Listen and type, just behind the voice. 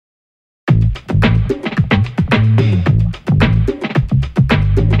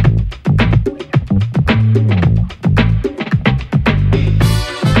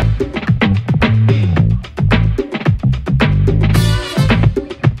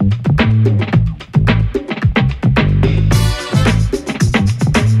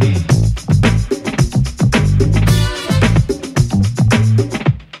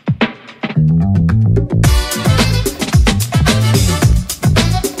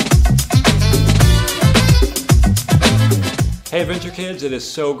Hey Adventure Kids, it is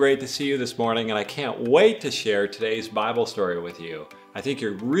so great to see you this morning, and I can't wait to share today's Bible story with you. I think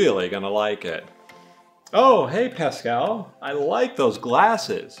you're really going to like it. Oh, hey Pascal, I like those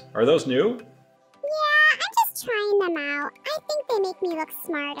glasses. Are those new? Yeah, I'm just trying them out. I think they make me look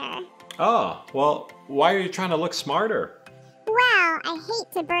smarter. Oh, well, why are you trying to look smarter? Well, I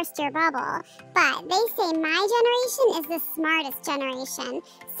hate to burst your bubble, but they say my generation is the smartest generation,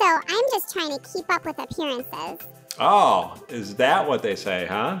 so I'm just trying to keep up with appearances. Oh, is that what they say,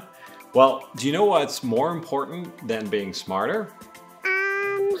 huh? Well, do you know what's more important than being smarter?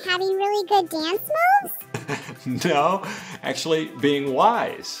 Having really good dance moves? No, actually being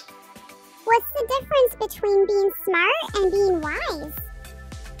wise. What's the difference between being smart and being wise?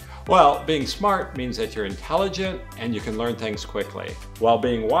 Well, being smart means that you're intelligent and you can learn things quickly, while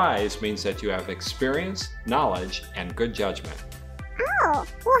being wise means that you have experience, knowledge, and good judgment. Oh,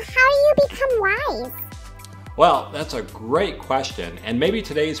 well, how do you become wise? Well, that's a great question, and maybe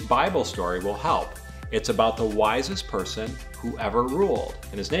today's Bible story will help. It's about the wisest person who ever ruled,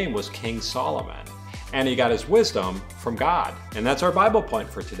 and his name was King Solomon. And he got his wisdom from God. And that's our Bible point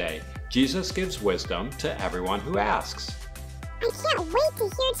for today. Jesus gives wisdom to everyone who asks. I can't wait to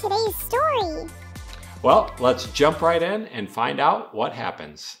hear today's story. Well, let's jump right in and find out what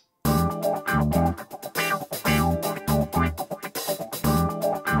happens.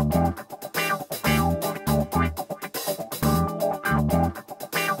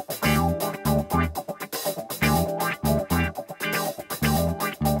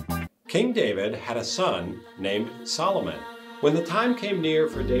 King David had a son named Solomon. When the time came near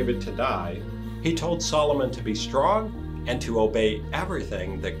for David to die, he told Solomon to be strong and to obey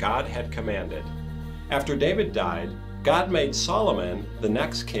everything that God had commanded. After David died, God made Solomon the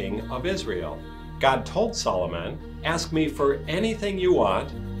next king of Israel. God told Solomon, "Ask me for anything you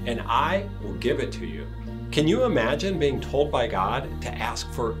want, and I will give it to you." Can you imagine being told by God to ask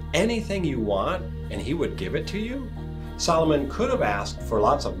for anything you want, and he would give it to you? Solomon could have asked for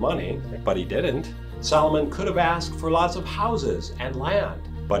lots of money, but he didn't. Solomon could have asked for lots of houses and land,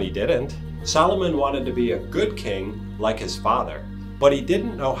 but he didn't. Solomon wanted to be a good king like his father, but he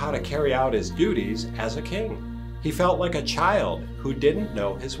didn't know how to carry out his duties as a king. He felt like a child who didn't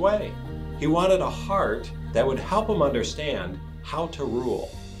know his way. He wanted a heart that would help him understand how to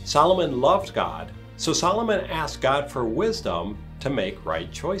rule. Solomon loved God, so Solomon asked God for wisdom to make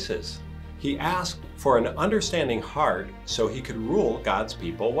right choices. He asked for an understanding heart so he could rule God's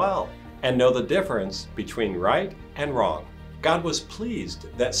people well and know the difference between right and wrong. God was pleased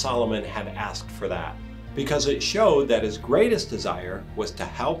that Solomon had asked for that because it showed that his greatest desire was to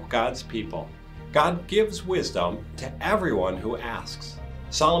help God's people. God gives wisdom to everyone who asks.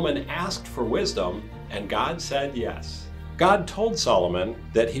 Solomon asked for wisdom and God said yes. God told Solomon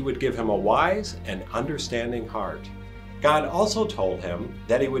that he would give him a wise and understanding heart. God also told him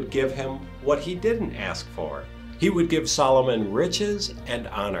that he would give him what he didn't ask for. He would give Solomon riches and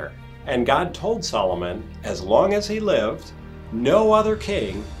honor. And God told Solomon, as long as he lived, no other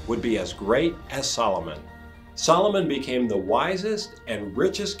king would be as great as Solomon. Solomon became the wisest and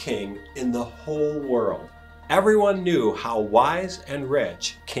richest king in the whole world. Everyone knew how wise and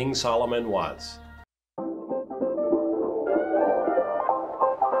rich King Solomon was.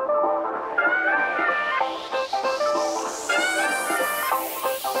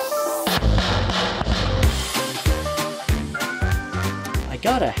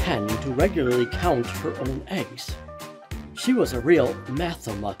 Got a hen to regularly count her own eggs. She was a real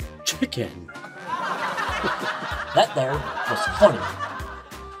Mathema chicken. That there was funny.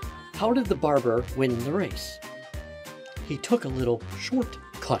 How did the barber win the race? He took a little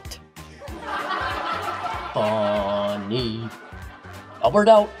shortcut. Funny. Albert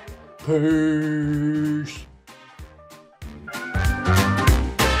out. Peace.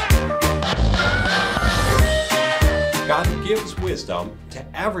 God gives wisdom to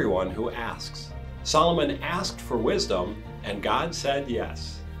everyone who asks. Solomon asked for wisdom, and God said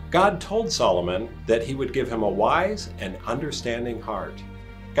yes. God told Solomon that he would give him a wise and understanding heart.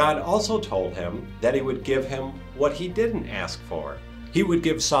 God also told him that he would give him what he didn't ask for. He would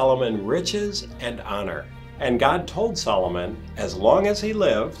give Solomon riches and honor. And God told Solomon, as long as he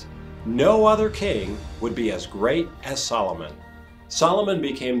lived, no other king would be as great as Solomon. Solomon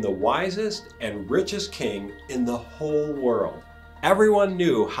became the wisest and richest king in the whole world. Everyone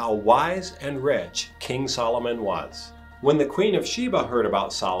knew how wise and rich King Solomon was. When the Queen of Sheba heard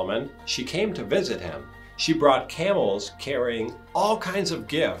about Solomon, she came to visit him. She brought camels carrying all kinds of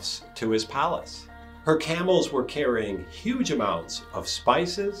gifts to his palace. Her camels were carrying huge amounts of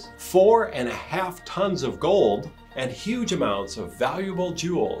spices, 4.5 tons of gold, and huge amounts of valuable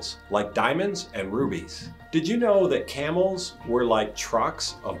jewels like diamonds and rubies. Did you know that camels were like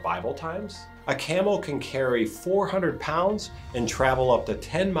trucks of Bible times? A camel can carry 400 pounds and travel up to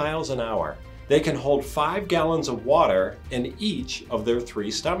 10 miles an hour. They can hold 5 gallons of water in each of their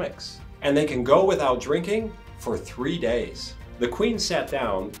 3 stomachs. And they can go without drinking for 3 days. The queen sat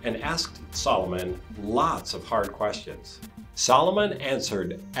down and asked Solomon lots of hard questions. Solomon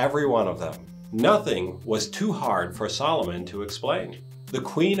answered every one of them. Nothing was too hard for Solomon to explain. The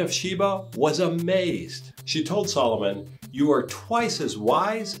Queen of Sheba was amazed. She told Solomon, "You are twice as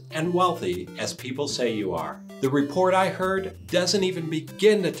wise and wealthy as people say you are. The report I heard doesn't even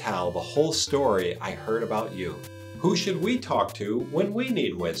begin to tell the whole story I heard about you. Who should we talk to when we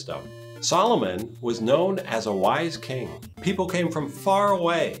need wisdom?" Solomon was known as a wise king. People came from far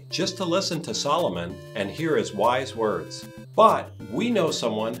away just to listen to Solomon and hear his wise words. But we know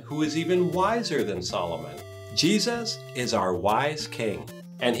someone who is even wiser than Solomon. Jesus is our wise king,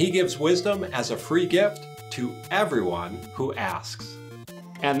 and he gives wisdom as a free gift to everyone who asks.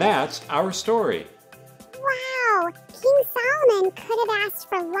 And that's our story. Wow! King Solomon could have asked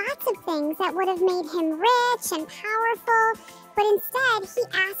for lots of things that would have made him rich and powerful, but instead he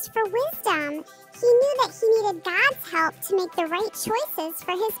asked for wisdom. He knew that he needed God's help to make the right choices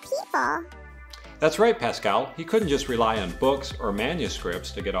for his people. That's right, Pascal. He couldn't just rely on books or manuscripts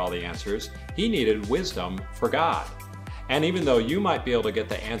to get all the answers. He needed wisdom for God. And even though you might be able to get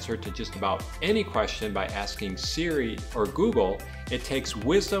the answer to just about any question by asking Siri or Google, it takes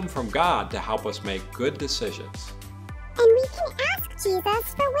wisdom from God to help us make good decisions. And we can ask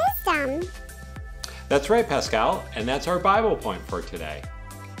Jesus for wisdom. That's right, Pascal, and that's our Bible point for today.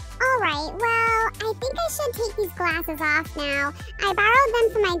 All right, well, I think I should take these glasses off now. I borrowed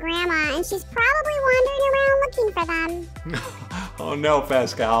them from my grandma, and she's probably wandering around looking for them. Oh no,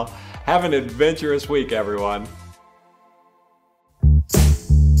 Pascal. Have an adventurous week, everyone.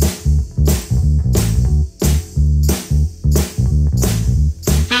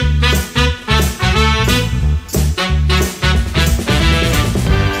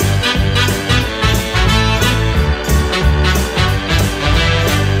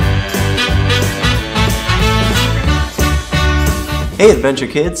 Hey Adventure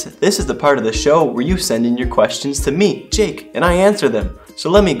Kids, this is the part of the show where you send in your questions to me, Jake, and I answer them.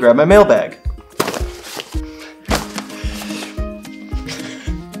 So let me grab my mailbag.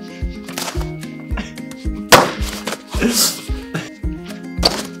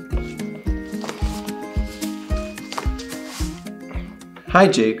 Hi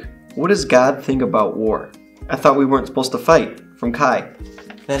Jake, what does God think about war? I thought we weren't supposed to fight. From Kai.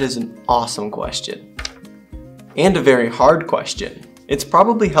 That is an awesome question. And a very hard question. It's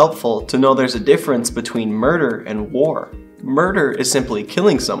probably helpful to know there's a difference between murder and war. Murder is simply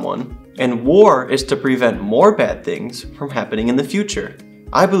killing someone, and war is to prevent more bad things from happening in the future.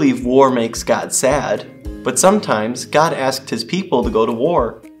 I believe war makes God sad, but sometimes God asked his people to go to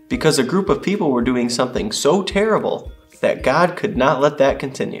war because a group of people were doing something so terrible that God could not let that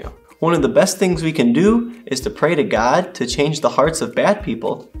continue. One of the best things we can do is to pray to God to change the hearts of bad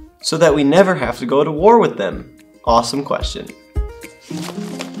people so that we never have to go to war with them. Awesome question.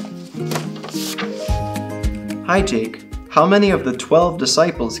 Hi Jake, how many of the 12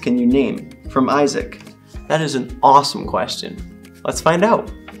 disciples can you name? From Isaac. That is an awesome question. Let's find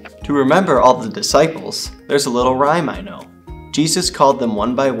out. To remember all the disciples, there's a little rhyme I know. Jesus called them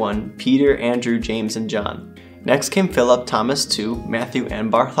one by one, Peter, Andrew, James, and John. Next came Philip, Thomas too, Matthew,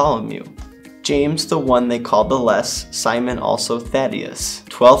 and Bartholomew. James, the one they called the less, Simon also Thaddeus.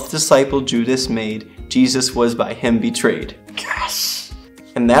 12th disciple Judas made, Jesus was by him betrayed. Yes!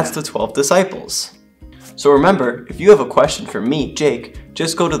 And that's the 12 disciples. So remember, if you have a question for me, Jake,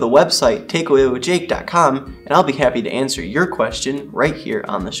 just go to the website takeawaywithjake.com and I'll be happy to answer your question right here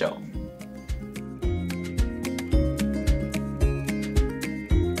on the show.